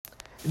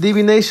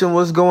DB Nation,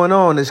 what's going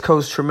on? It's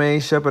Coach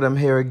Tremaine Shepard. I'm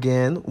here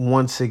again,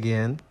 once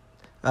again.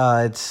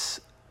 It's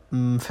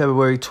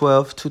February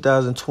 12th,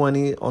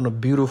 2020, on a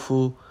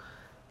beautiful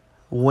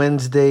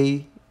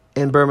Wednesday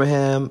in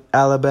Birmingham,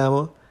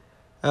 Alabama.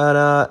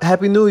 And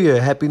Happy New Year.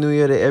 Happy New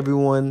Year to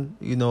everyone,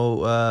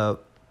 everyone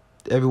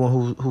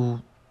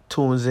who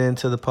tunes in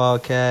to the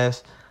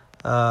podcast.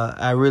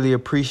 I really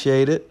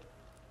appreciate it.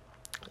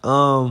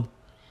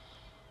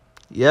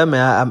 Yeah,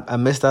 man, I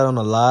missed out on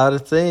a lot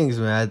of things,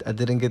 man. I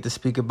didn't get to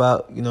speak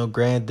about,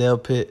 Grant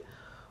Delpit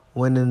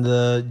winning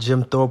the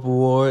Jim Thorpe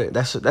Award.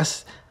 That's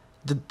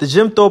the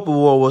Jim Thorpe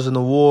Award was an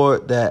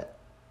award that,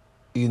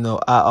 I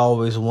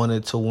always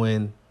wanted to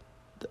win.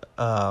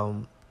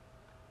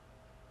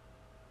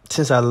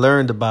 Since I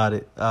learned about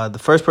it, the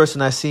first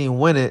person I seen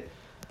win it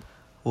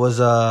was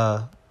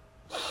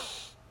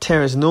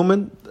Terrence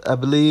Newman. I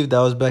believe that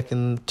was back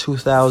in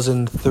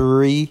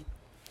 2003.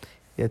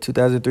 Yeah,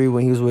 2003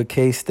 when he was with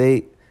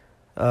K-State.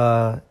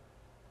 Yeah,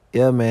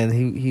 man,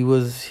 he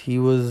was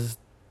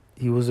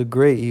a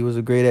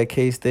great at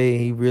K-State,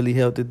 and he really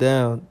held it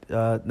down.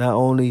 Not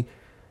only,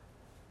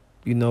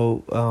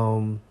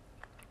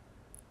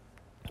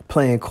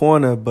 playing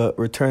corner, but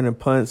returning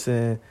punts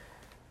and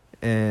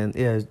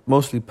yeah,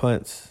 mostly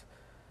punts.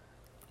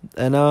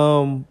 And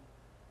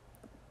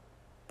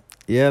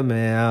yeah,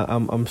 man,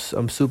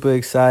 I'm super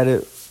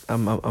excited.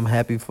 I'm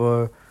happy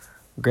for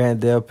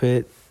Grant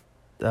Delpit.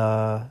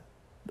 I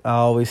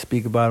always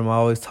speak about him. I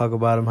always talk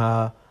about him,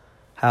 how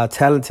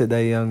talented that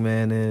young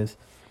man is.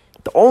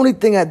 The only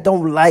thing I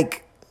don't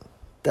like,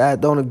 that I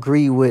don't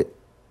agree with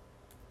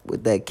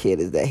that kid,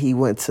 is that he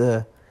went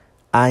to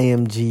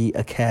IMG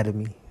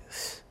Academy.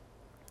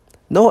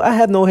 No, I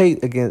have no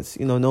hate against,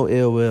 no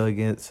ill will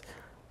against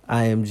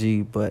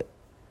IMG, but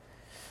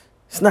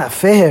it's not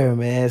fair,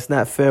 man. It's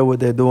not fair what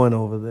they're doing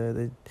over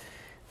there.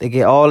 They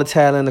get all the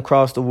talent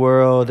across the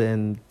world,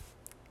 and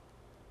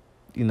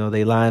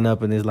they line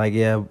up and it's like,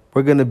 yeah,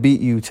 we're gonna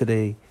beat you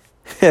today,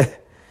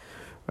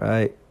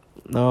 right?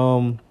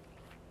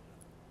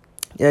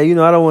 Yeah,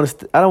 I don't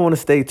want to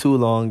stay too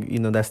long.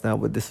 That's not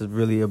what this is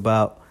really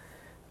about.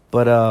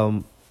 But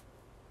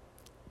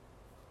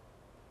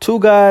two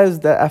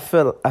guys that I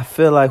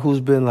feel like who's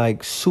been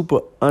like super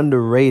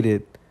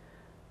underrated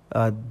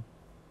through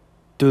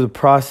the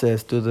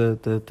process, through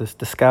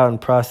the scouting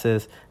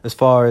process as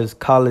far as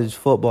college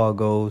football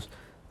goes.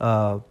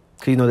 The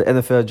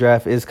NFL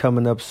draft is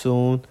coming up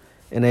soon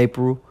in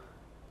April.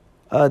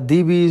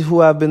 DBs who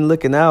I've been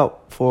looking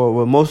out for,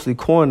 well, mostly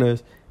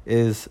corners,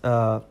 is,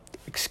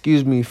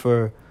 excuse me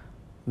for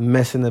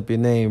messing up your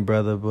name,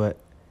 brother, but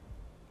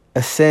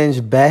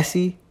Assange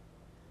Bassey.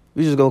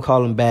 We're just going to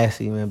call him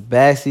Bassey, man.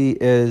 Bassey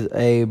is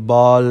a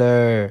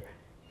baller.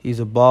 He's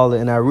a baller,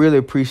 and I really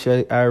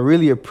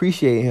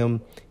appreciate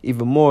him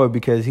even more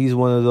because he's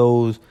one of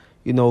those,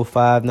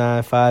 5'9",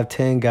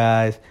 5'10"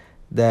 guys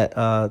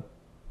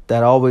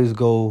that always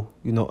go,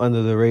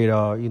 under the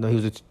radar. He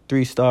was a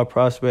 3-star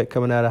prospect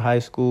coming out of high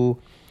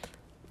school.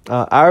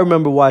 I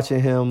remember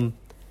watching him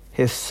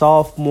his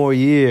sophomore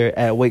year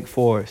at Wake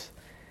Forest.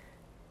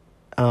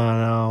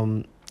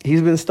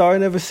 He's been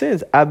starting ever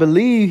since. I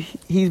believe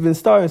he's been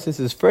starting since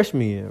his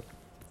freshman year.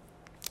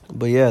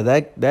 But yeah,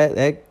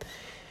 that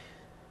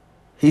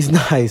he's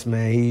nice,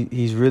 man.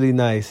 He's really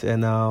nice.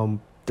 And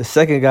the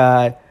second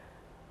guy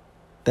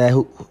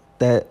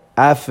that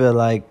I feel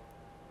like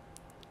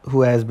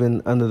who has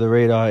been under the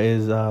radar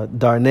is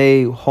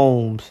Darnay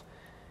Holmes.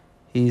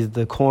 He's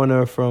the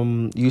corner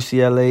from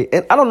UCLA.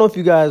 And I don't know if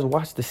you guys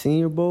watched the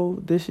Senior Bowl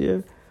this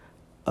year.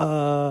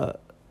 The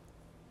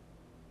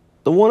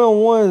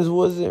one-on-ones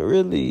wasn't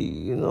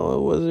really, it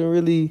wasn't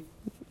really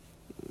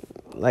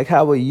like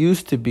how it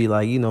used to be.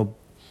 Like,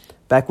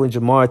 back when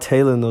Jamar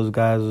Taylor and those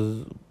guys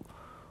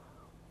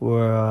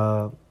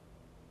were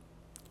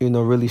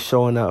really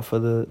showing out for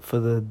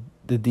the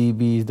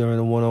DBs during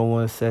the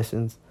one-on-one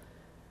sessions.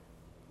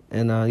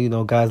 And,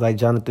 guys like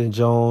Jonathan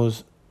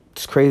Jones,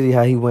 it's crazy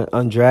how he went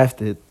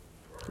undrafted.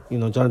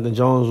 Jonathan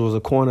Jones was a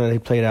corner that he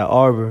played at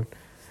Auburn.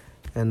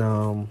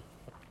 And,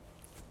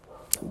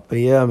 but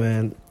yeah,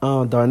 man,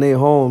 Darnay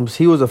Holmes,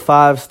 he was a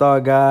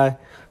 5-star guy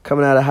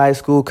coming out of high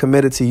school,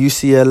 committed to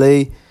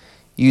UCLA.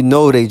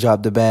 They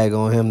dropped the bag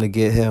on him to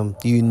get him.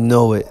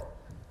 It.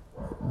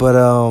 But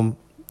I'm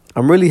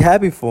really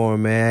happy for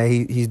him, man.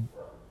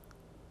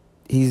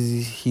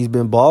 He's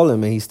been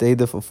balling, man. He stayed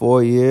there for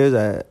 4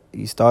 years.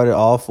 He started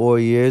all 4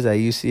 years at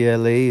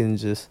UCLA and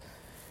just,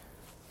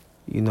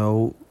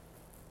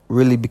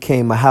 really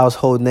became a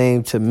household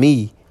name to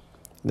me,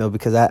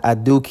 because I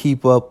do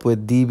keep up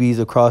with DBs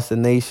across the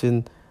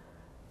nation,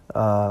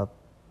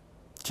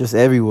 just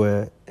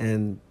everywhere.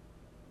 And,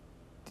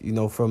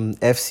 from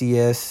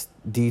FCS,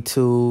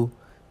 D2,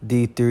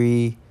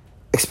 D3,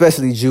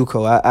 especially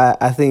JUCO.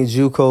 I think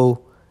JUCO,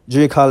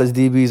 junior college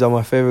DBs, are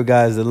my favorite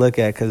guys to look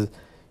at because,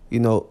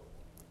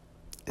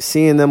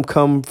 seeing them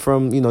come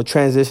from,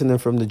 transitioning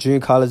from the junior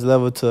college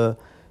level to,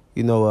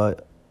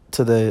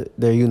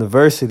 their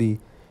university,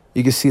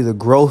 you can see the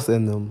growth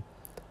in them.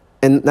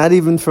 And not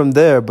even from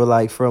there, but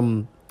like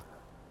from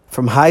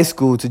from high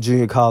school to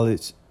junior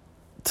college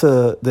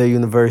to their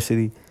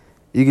university,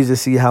 you can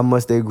just see how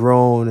much they've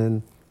grown.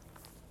 And,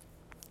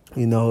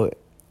 you know,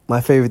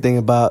 my favorite thing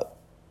about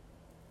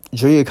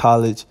junior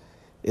college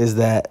is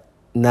that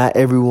not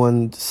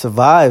everyone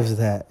survives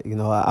that. You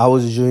know, I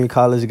was a junior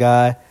college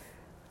guy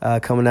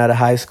coming out of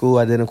high school.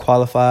 I didn't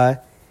qualify.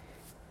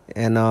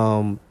 And,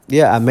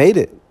 I made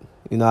it.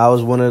 You know, I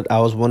was one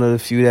of the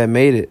few that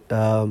made it.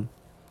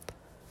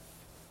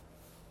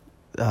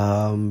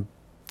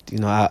 You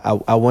know,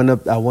 I went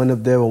up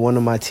there with one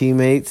of my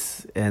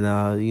teammates, and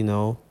you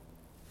know,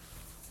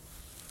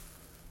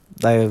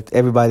 like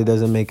everybody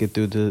doesn't make it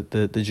through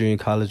the junior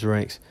college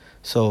ranks.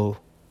 So,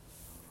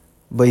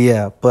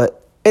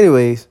 but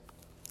anyways,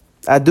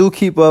 I do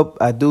keep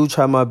up. I do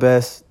try my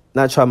best.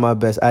 Not try my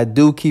best. I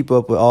do keep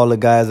up with all the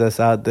guys that's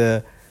out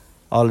there,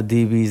 all the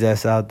DBs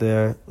that's out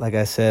there. Like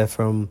I said,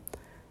 from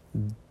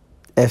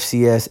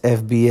FCS,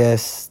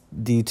 FBS,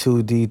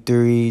 D2,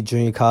 D3,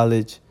 junior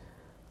college.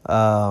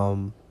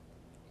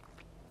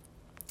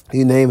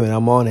 You name it,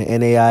 I'm on it.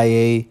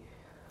 NAIA,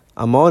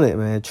 I'm on it,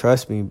 man.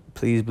 Trust me.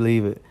 Please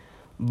believe it.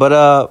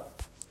 But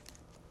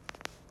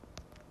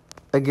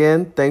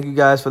again, thank you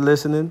guys for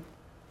listening.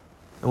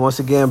 And once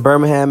again,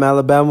 Birmingham,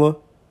 Alabama,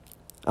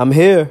 I'm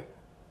here.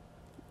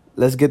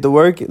 Let's get to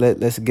work.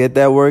 Let's get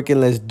that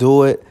working. Let's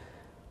do it.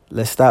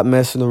 Let's stop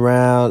messing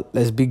around.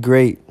 Let's be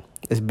great.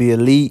 Let's be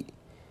elite.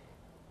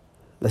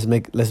 Let's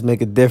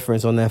make a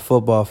difference on that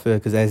football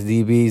field, because as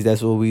DBs,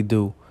 that's what we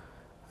do.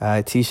 All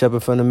right, T.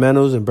 Shepard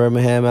Fundamentals in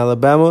Birmingham,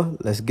 Alabama.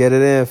 Let's get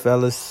it in,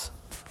 fellas.